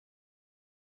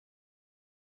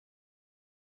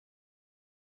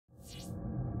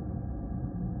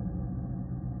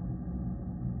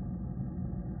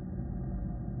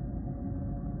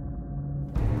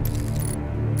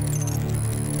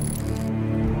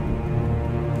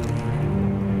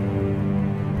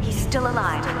Still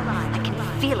alive. I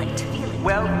can feel it.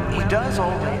 Well, he does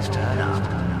always turn up,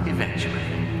 eventually.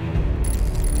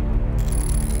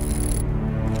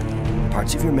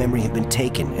 Parts of your memory have been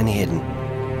taken and hidden.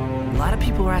 A lot of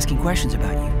people are asking questions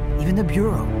about you, even the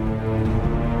Bureau.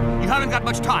 You haven't got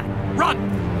much time. Run!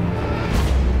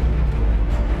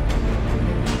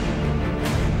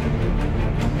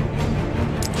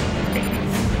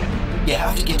 You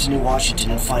have to get to New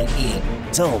Washington and find Ian.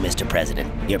 So, Mr.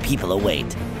 President, your people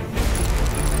await.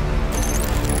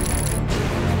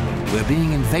 We're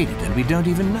being invaded and we don't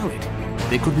even know it.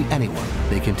 They could be anyone.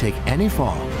 They can take any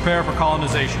form. Prepare for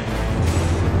colonization.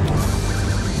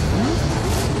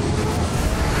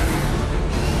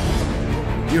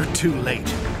 You're too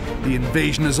late. The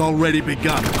invasion has already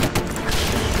begun.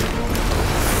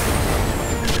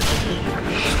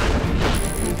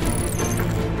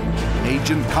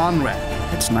 Agent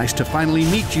Conrad, it's nice to finally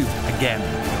meet you again.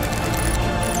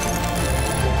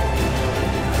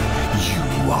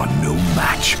 You are no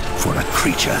match for a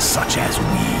creature such as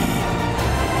we.